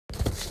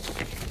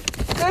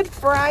Good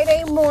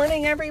Friday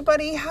morning,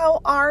 everybody.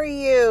 How are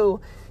you?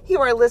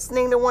 You are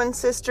listening to One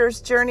Sister's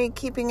Journey,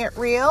 Keeping It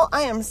Real.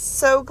 I am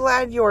so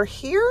glad you're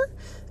here,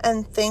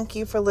 and thank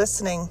you for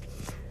listening.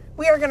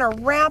 We are going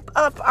to wrap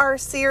up our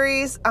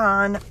series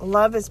on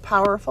Love is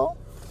Powerful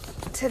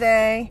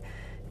today,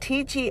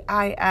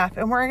 TGIF,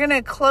 and we're going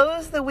to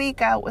close the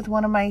week out with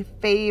one of my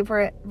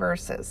favorite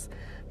verses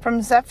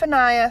from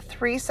Zephaniah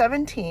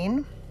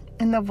 3:17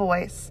 in The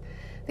Voice.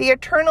 The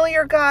eternal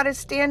your God is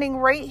standing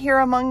right here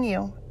among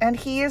you, and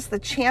he is the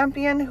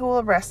champion who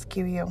will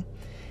rescue you.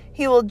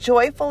 He will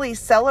joyfully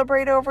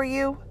celebrate over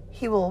you.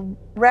 He will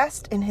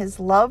rest in his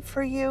love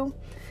for you.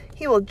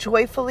 He will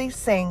joyfully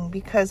sing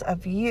because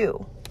of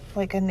you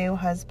like a new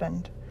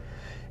husband.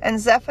 And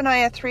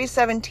Zephaniah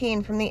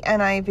 3:17 from the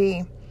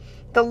NIV.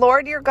 The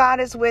Lord your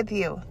God is with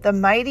you, the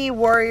mighty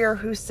warrior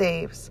who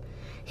saves.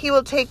 He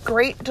will take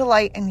great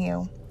delight in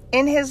you.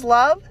 In his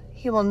love,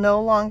 he will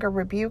no longer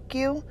rebuke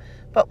you,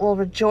 but will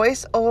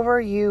rejoice over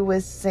you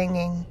with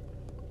singing.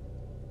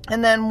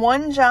 And then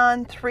 1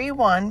 John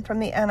 3:1 from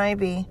the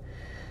NIV.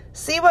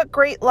 See what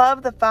great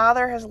love the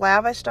Father has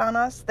lavished on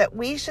us, that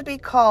we should be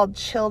called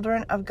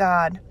children of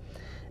God.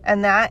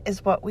 And that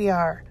is what we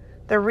are.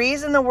 The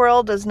reason the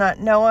world does not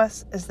know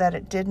us is that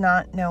it did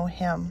not know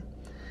him.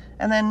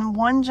 And then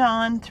 1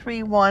 John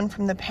 3:1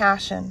 from the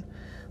Passion.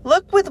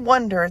 Look with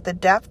wonder at the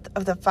depth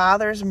of the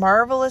Father's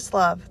marvelous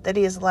love that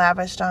he has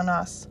lavished on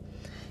us.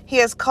 He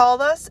has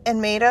called us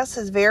and made us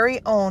his very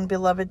own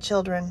beloved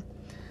children.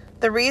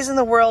 The reason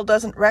the world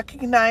doesn't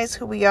recognize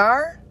who we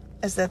are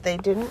is that they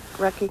didn't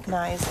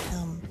recognize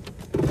him.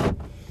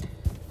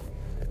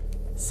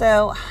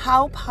 So,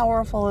 how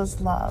powerful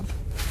is love?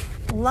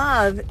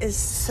 Love is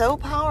so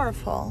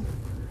powerful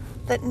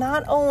that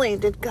not only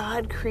did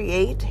God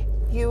create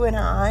you and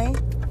I,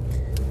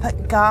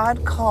 but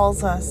God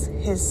calls us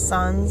his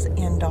sons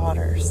and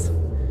daughters.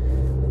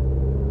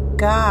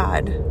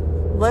 God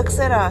looks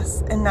at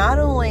us, and not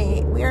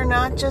only, we are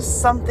not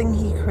just something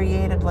he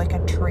created like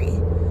a tree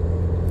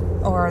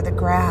or the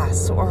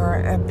grass or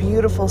a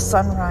beautiful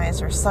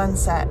sunrise or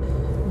sunset.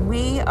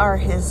 We are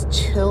his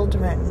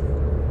children.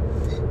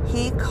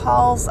 He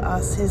calls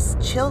us his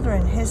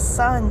children, his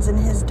sons and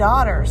his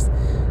daughters,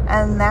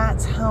 and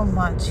that's how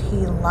much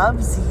he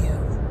loves you.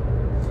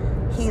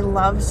 He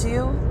loves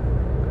you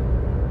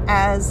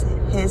as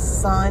his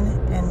son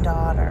and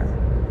daughter.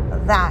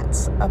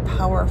 That's a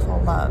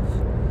powerful love.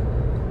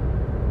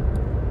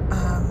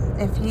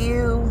 If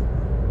you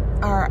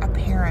are a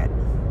parent,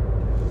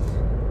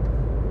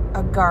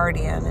 a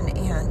guardian, an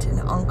aunt, an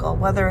uncle,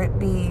 whether it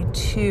be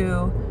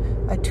to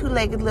a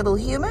two-legged little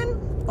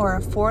human or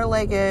a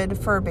four-legged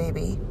fur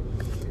baby,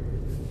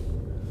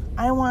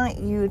 I want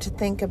you to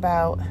think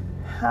about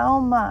how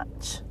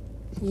much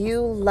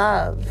you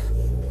love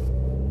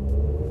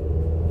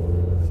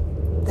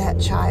that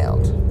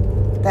child,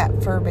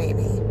 that fur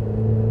baby.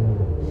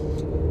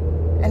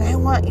 And I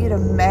want you to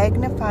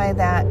magnify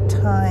that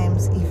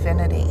times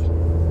infinity.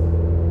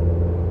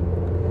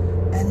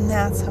 And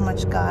that's how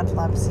much God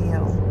loves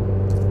you.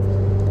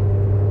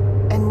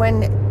 And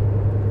when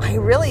I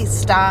really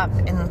stop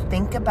and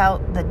think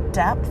about the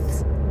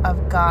depth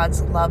of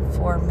God's love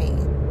for me,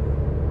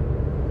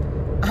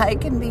 I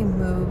can be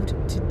moved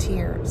to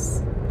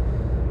tears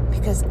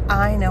because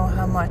I know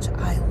how much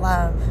I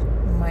love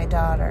my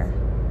daughter.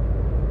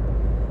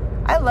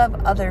 I love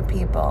other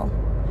people,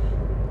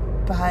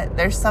 but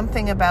there's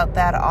something about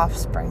that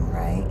offspring,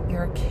 right?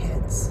 Your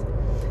kids.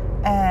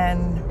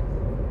 And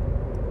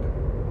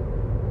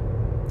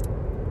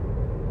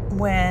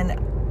when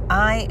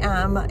I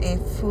am a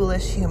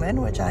foolish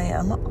human, which I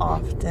am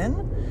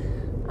often,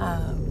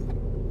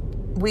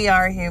 we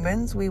are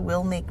humans. We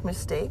will make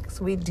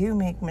mistakes. We do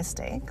make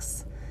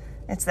mistakes.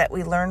 It's that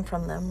we learn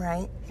from them,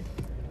 right?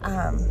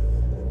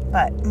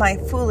 But my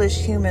foolish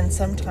human,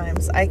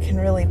 sometimes I can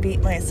really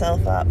beat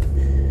myself up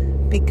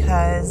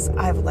because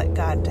I've let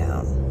God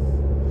down.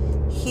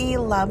 He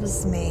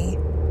loves me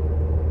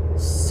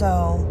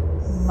so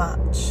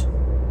much.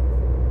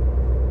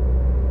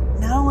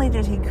 Not only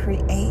did he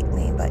create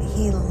me, but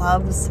he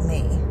loves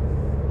me.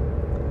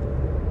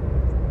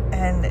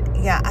 And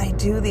yeah, I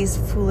do these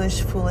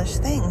foolish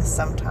things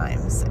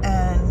sometimes.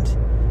 And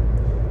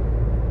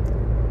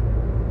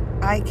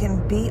I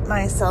can beat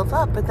myself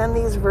up. But then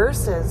these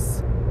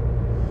verses,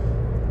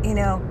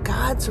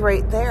 God's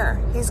right there.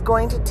 He's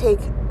going to take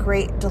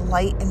great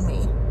delight in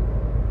me.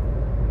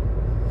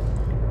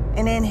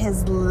 And in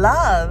his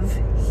love,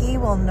 he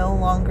will no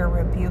longer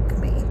rebuke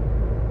me.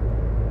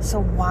 So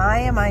why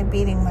am I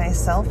beating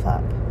myself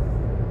up?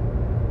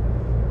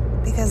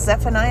 Because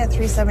Zephaniah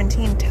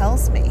 3:17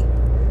 tells me,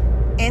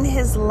 in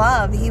his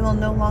love, he will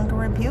no longer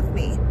rebuke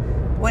me.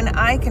 When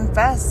I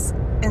confess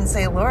and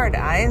say, Lord,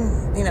 I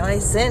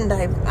sinned,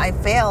 I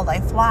failed,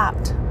 I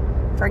flopped.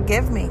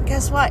 Forgive me.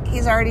 Guess what?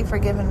 He's already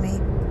forgiven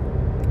me.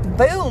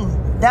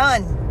 Boom,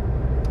 done.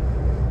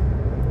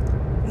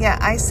 Yeah,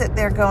 I sit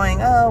there going,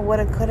 oh,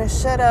 woulda, coulda,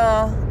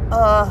 shoulda.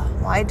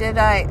 Why did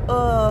I?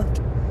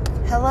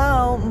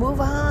 Hello, move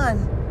on.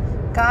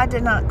 God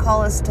did not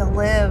call us to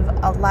live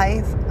a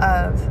life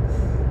of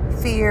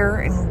fear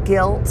and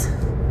guilt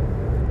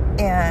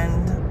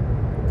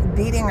and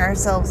beating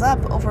ourselves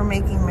up over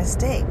making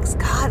mistakes.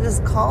 God has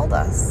called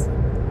us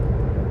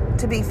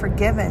to be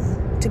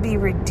forgiven, to be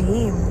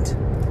redeemed,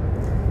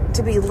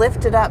 to be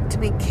lifted up, to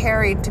be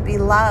carried, to be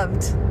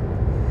loved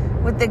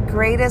with the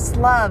greatest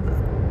love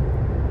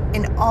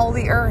in all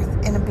the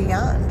earth and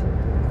beyond.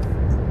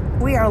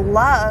 We are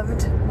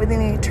loved with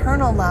an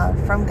eternal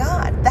love from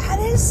God. That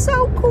is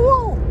so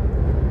cool.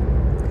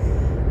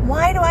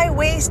 Why do I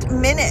waste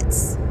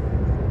minutes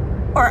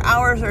or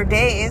hours or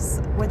days,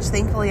 which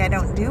thankfully I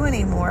don't do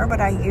anymore, but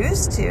I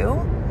used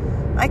to?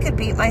 I could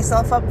beat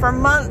myself up for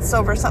months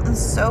over something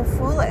so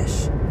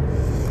foolish.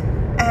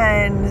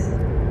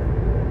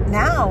 And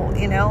now,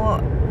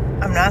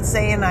 I'm not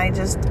saying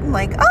I'm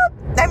like, oh,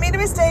 I made a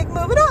mistake,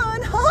 move it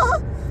on.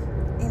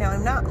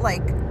 I'm not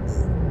like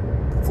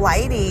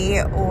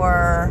flighty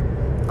or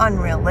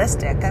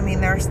unrealistic. I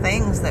mean, there's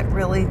things that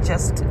really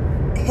just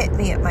hit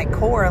me at my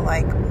core,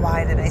 like,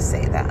 why did I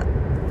say that?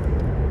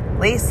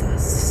 Lisa,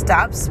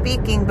 stop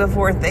speaking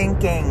before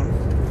thinking.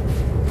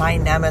 My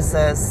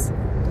nemesis.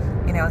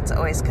 It's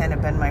always kind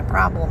of been my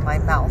problem. My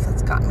mouth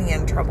has got me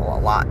in trouble a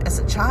lot as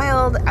a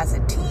child, as a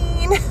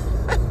teen.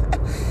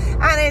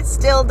 And it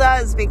still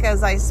does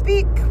because I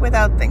speak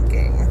without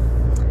thinking.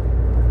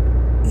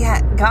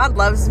 Yet God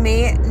loves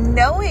me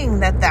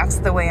knowing that that's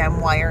the way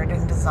I'm wired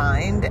and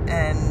designed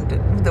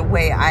and the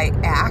way I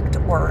act,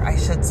 or I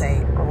should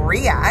say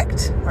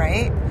react,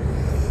 right?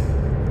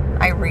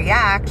 I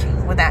react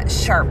with that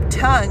sharp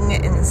tongue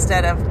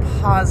instead of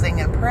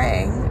pausing and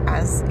praying,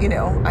 as,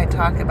 I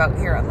talk about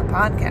here on the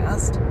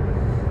podcast.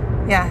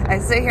 Yeah, I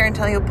sit here and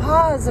tell you,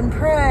 pause and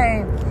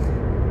pray.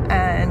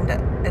 And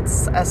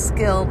it's a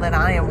skill that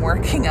I am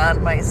working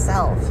on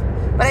myself.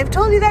 But I've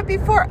told you that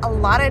before. A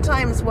lot of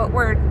times what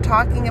we're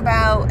talking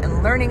about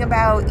and learning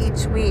about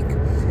each week,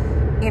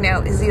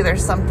 is either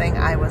something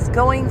I was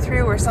going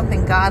through or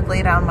something God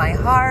laid on my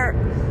heart.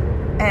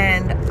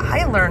 And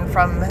I learn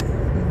from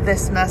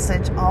this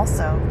message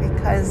also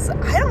because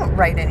I don't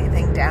write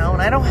anything down.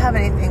 I don't have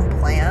anything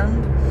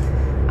planned.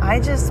 I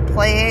just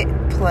pray,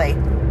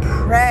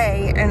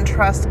 and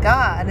trust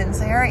God and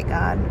say, all right,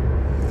 God,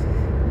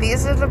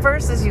 these are the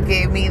verses you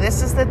gave me.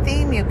 This is the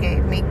theme you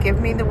gave me.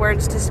 Give me the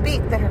words to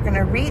speak that are going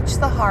to reach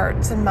the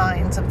hearts and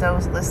minds of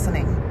those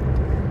listening.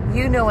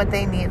 You know what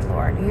they need,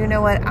 Lord. You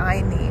know what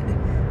I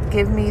need.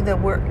 Give me the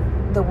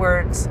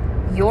words,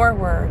 your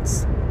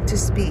words, to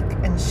speak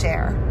and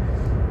share.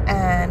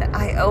 And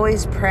I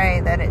always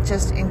pray that it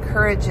just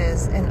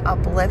encourages and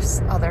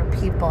uplifts other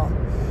people.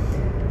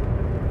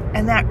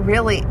 And that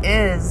really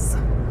is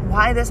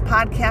why this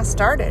podcast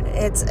started.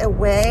 It's a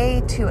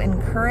way to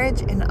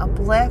encourage and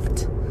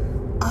uplift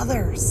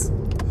others.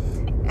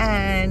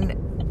 And,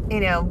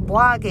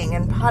 blogging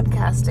and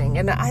podcasting.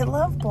 And I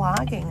love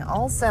blogging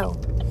also.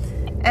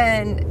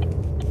 And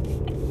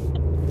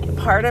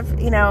part of,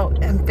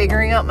 I'm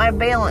figuring out my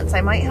balance.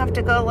 I might have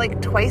to go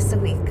like twice a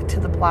week to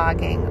the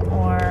blogging,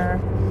 or,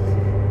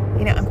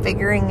 I'm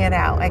figuring it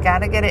out. I got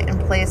to get it in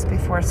place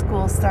before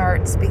school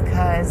starts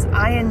because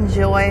I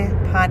enjoy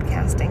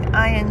podcasting.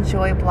 I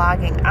enjoy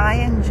blogging. I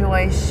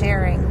enjoy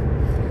sharing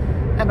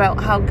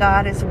about how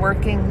God is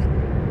working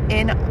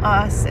in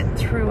us and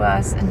through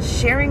us, and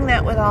sharing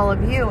that with all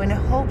of you in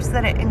hopes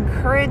that it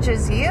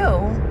encourages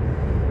you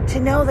to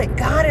know that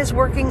God is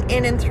working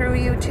in and through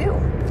you too.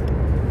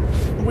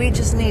 We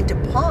just need to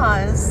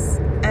pause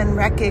and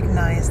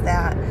recognize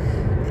that.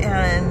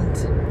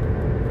 And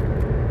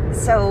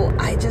so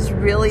I just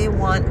really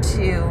want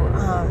to,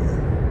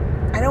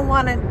 I don't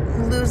want to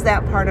lose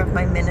that part of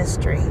my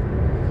ministry.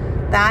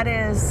 That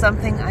is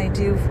something I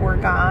do for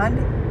God,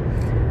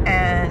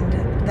 and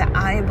that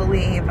I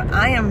believe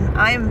I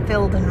am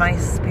filled in my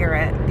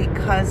spirit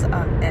because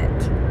of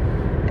it.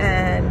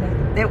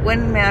 And it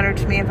wouldn't matter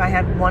to me if I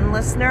had 1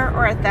 listener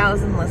or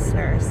 1,000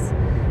 listeners,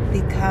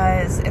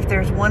 because if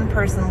there's one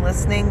person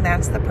listening,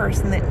 that's the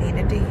person that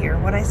needed to hear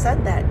what I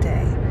said that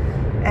day.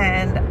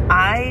 And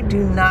I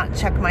do not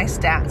check my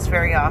stats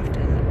very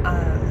often.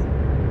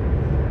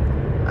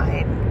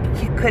 I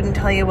couldn't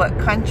tell you what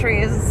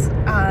countries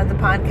the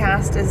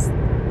podcast is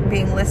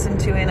being listened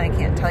to in. I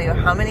can't tell you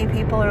how many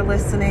people are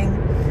listening.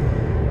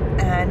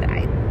 And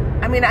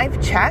I mean, I've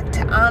checked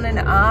on and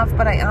off,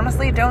 but I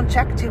honestly don't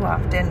check too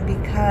often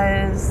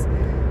because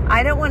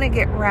I don't want to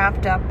get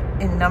wrapped up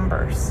in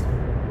numbers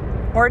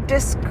or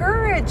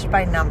discouraged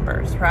by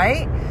numbers,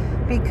 right?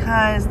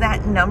 Because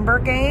that number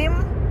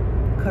game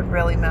could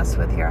really mess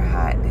with your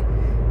head.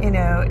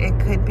 It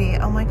could be,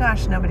 oh my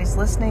gosh, nobody's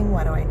listening.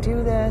 Why do I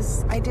do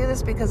this? I do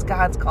this because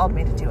God's called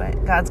me to do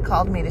it. God's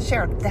called me to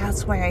share.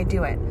 That's why I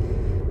do it.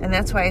 And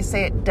that's why I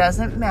say it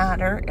doesn't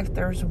matter if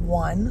there's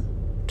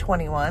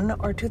 121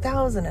 or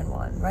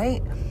 2001,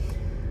 right?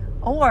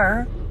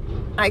 Or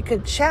I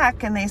could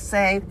check and they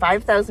say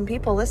 5,000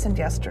 people listened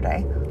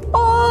yesterday.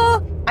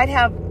 Oh, I'd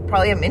have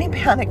probably a mini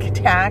panic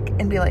attack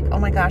and be like, oh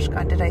my gosh,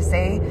 God, did I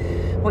say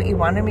what you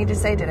wanted me to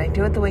say? Did I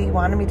do it the way you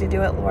wanted me to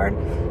do it, Lord?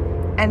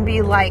 And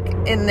be like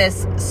in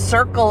this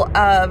circle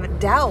of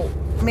doubt,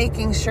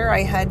 making sure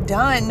I had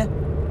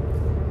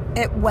done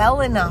it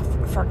well enough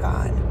for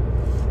God.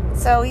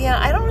 So yeah,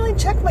 I don't really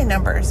check my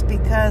numbers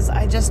because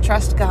I just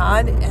trust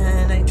God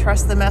and I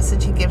trust the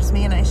message He gives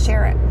me and I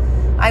share it.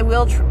 I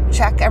will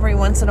check every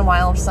once in a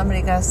while if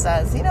somebody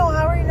says,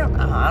 how are you?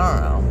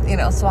 I don't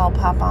know, so I'll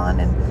pop on,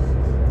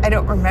 and I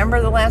don't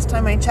remember the last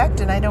time I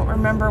checked, and I don't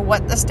remember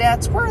what the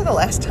stats were the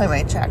last time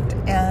I checked.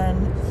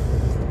 And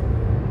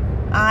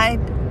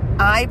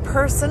I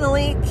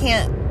personally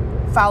can't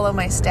follow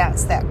my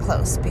stats that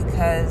close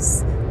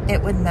because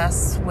it would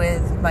mess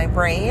with my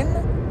brain.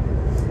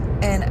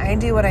 And I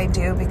do what I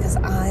do because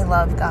I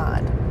love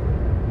God.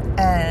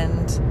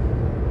 And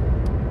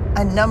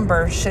a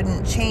number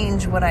shouldn't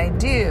change what I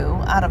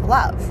do out of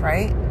love,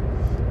 right?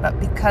 But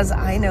because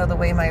I know the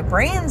way my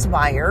brain's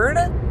wired,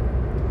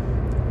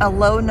 a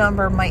low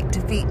number might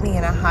defeat me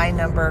and a high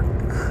number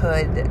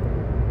could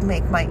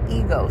make my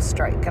ego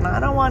strike. And I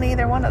don't want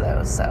either one of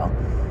those. So,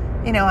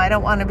 I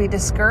don't want to be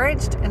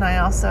discouraged, and I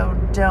also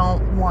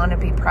don't want to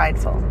be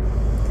prideful.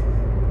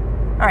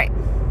 All right,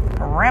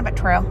 rabbit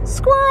trail,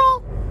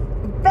 squirrel.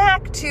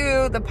 Back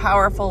to the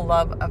powerful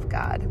love of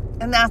God.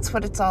 And that's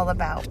what it's all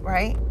about,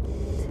 right?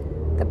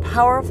 The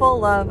powerful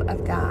love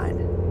of God.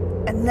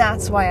 And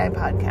that's why I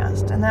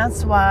podcast. And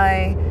that's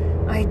why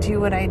I do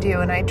what I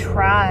do. And I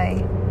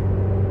try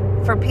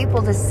for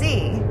people to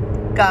see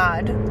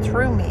God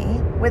through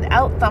me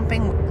without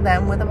thumping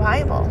them with the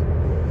Bible.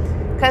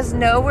 Because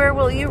nowhere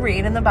will you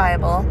read in the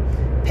Bible,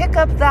 pick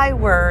up thy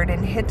word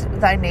and hit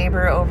thy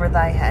neighbor over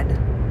thy head.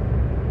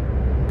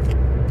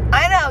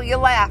 I know, you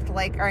laughed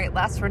like, all right,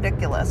 that's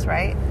ridiculous,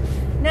 right?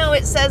 No,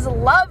 it says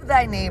love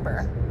thy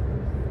neighbor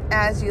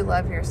as you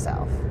love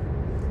yourself.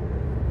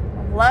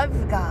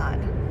 Love God,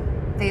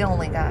 the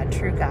only God,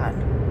 true God.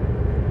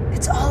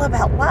 It's all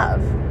about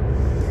love.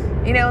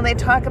 And they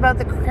talk about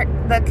the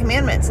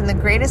commandments, and the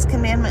greatest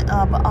commandment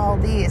of all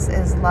these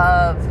is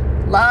love.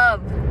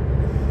 Love.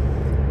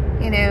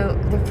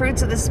 The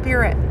fruits of the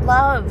Spirit.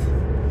 Love.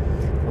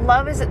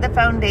 Love is at the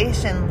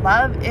foundation.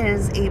 Love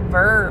is a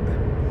verb.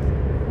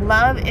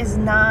 Love is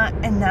not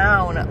a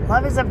noun.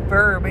 Love is a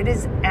verb. It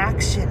is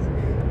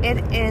action.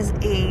 It is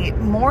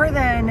more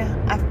than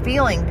a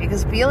feeling,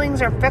 because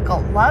feelings are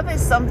fickle. Love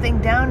is something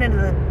down into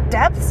the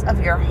depths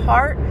of your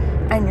heart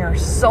and your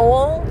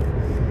soul.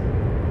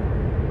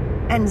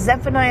 And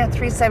Zephaniah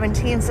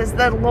 3:17 says,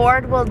 the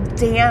Lord will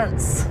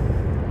dance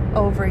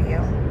over you.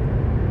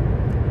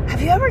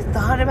 Have you ever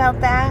thought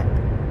about that?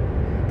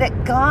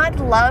 That God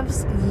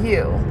loves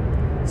you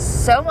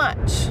so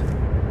much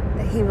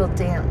that He will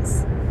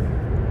dance.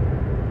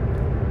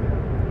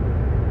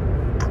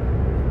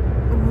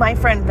 My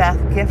friend Beth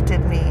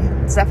gifted me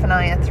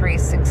Zephaniah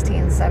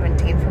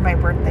 3:16-17 for my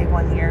birthday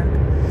one year.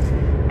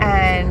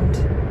 And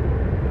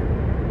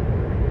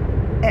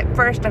at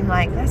first I'm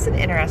like, that's an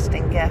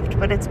interesting gift,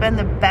 but it's been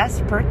the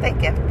best birthday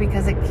gift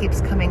because it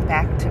keeps coming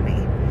back to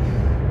me.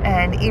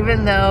 And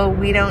even though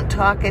we don't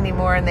talk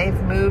anymore and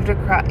they've moved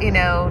across,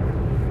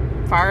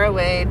 far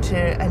away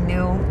to a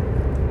new,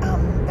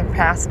 they're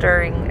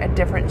pastoring a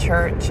different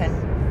church, and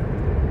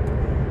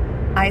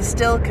I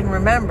still can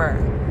remember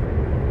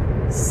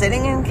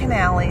sitting in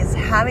Canales,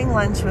 having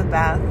lunch with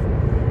Beth,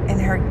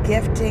 and her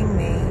gifting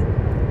me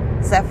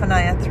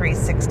Zephaniah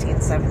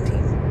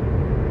 3:16-17.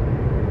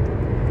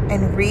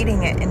 And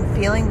reading it and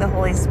feeling the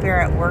Holy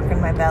Spirit work in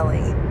my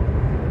belly.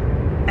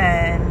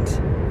 And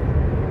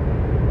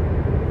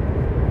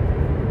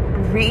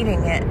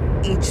reading it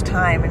each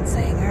time and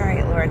saying, all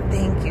right, Lord,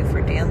 thank you for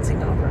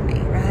dancing over me,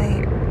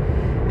 right?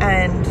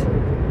 And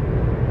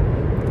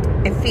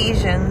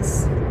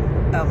Ephesians,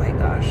 oh my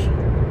gosh.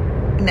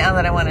 Now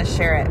that I want to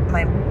share it,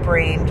 my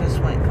brain just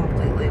went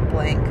completely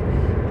blank.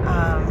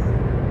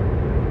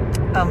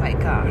 Oh my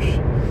gosh.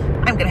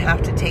 I'm going to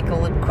have to take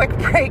a quick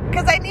break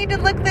because I need to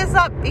look this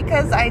up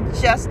because I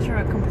just drew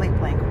a complete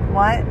blank.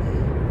 What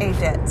a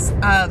ditz.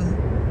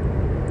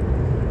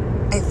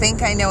 I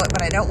think I know it,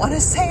 but I don't want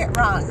to say it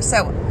wrong.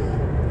 So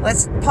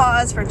let's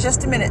pause for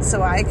just a minute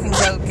so I can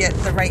go get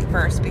the right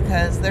verse,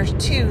 because there's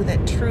two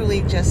that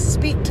truly just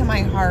speak to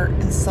my heart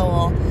and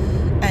soul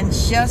and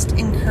just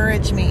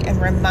encourage me and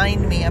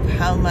remind me of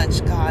how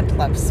much God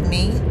loves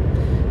me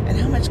and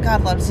how much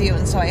God loves you.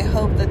 And so I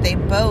hope that they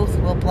both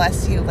will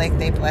bless you like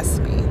they bless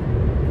me.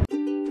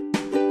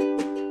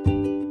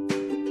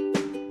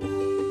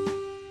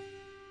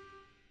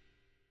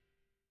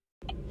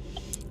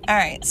 All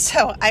right,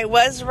 so I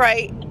was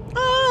right.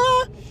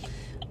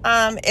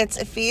 It's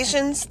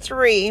Ephesians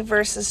 3,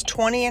 verses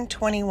 20 and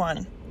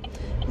 21.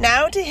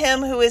 Now to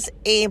Him who is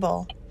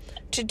able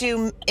to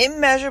do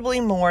immeasurably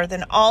more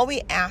than all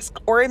we ask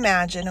or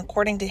imagine,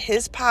 according to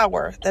His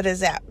power that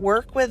is at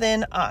work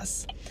within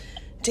us.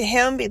 To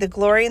Him be the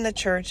glory in the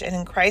church and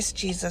in Christ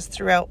Jesus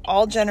throughout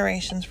all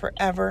generations,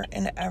 forever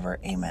and ever.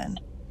 Amen.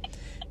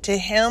 To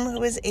Him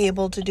who is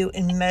able to do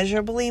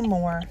immeasurably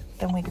more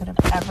than we could have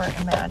ever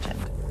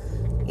imagined.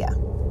 Yeah,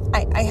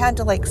 I had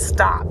to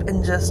stop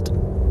and just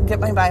get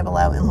my Bible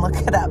out and look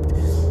it up.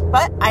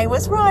 But I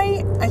was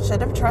right. I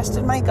should have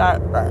trusted my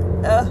gut. But,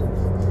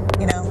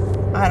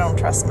 I don't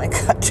trust my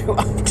gut too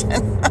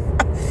often.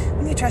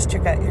 When you trust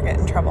your gut, you get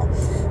in trouble.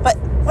 But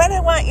what I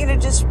want you to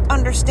just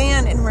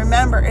understand and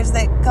remember is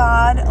that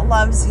God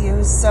loves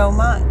you so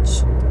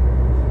much.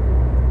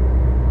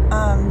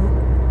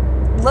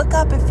 Look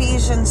up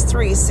Ephesians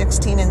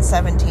 3:16 and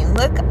 17.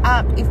 Look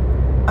up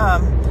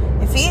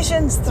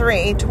Ephesians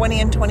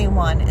 3:20 and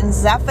 21 and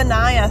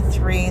Zephaniah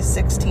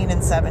 3:16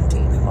 and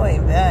 17. Oy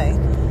vey.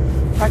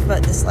 Talk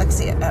about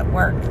dyslexia at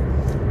work.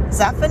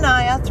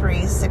 Zephaniah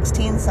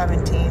 3:16,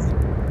 17,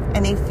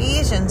 and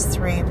Ephesians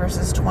 3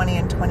 verses 20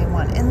 and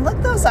 21. And look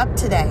those up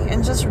today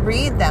and just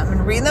read them,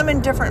 and read them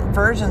in different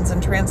versions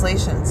and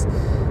translations.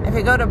 If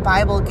you go to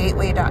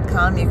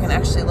BibleGateway.com, you can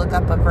actually look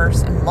up a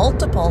verse in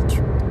multiple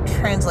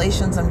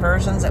translations and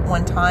versions at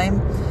one time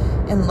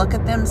and look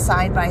at them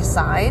side by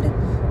side,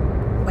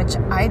 which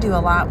I do a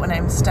lot when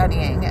I'm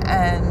studying,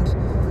 and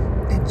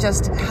it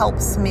just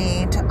helps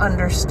me to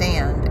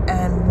understand.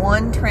 And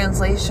one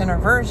translation or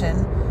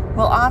version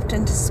will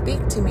often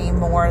speak to me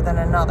more than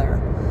another.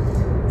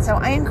 So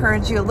I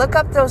encourage you, look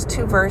up those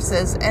two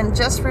verses and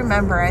just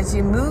remember as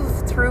you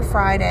move through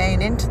Friday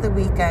and into the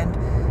weekend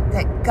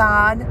that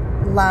God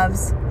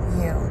loves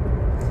you.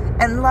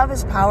 And love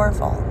is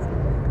powerful.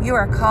 You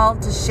are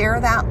called to share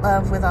that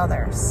love with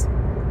others,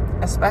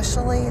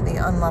 especially the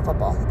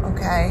unlovable,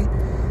 okay?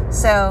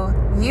 So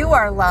you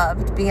are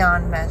loved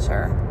beyond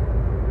measure.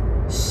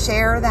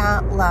 Share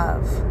that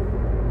love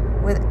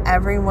with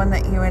everyone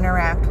that you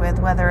interact with,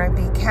 whether it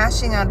be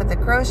cashing out of the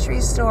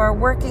grocery store,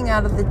 working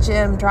out of the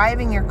gym,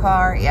 driving your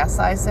car. Yes,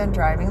 I said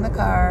driving the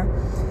car.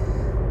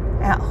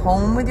 At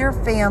home with your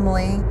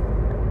family.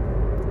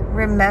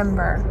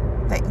 Remember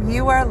that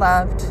you are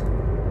loved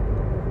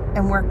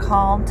and we're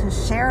called to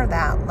share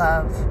that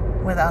love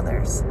with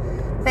others.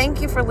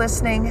 Thank you for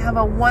listening. Have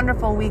a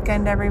wonderful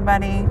weekend,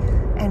 everybody.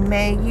 And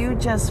may you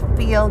just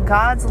feel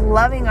God's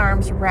loving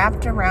arms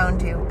wrapped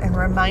around you and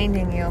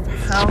reminding you of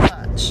how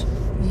much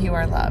you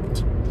are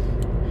loved.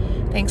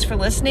 Thanks for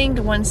listening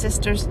to One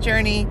Sister's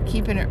Journey,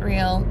 Keeping It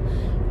Real.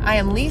 I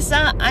am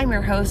Lisa. I'm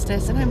your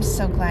hostess, and I'm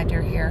so glad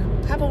you're here.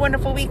 Have a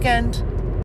wonderful weekend.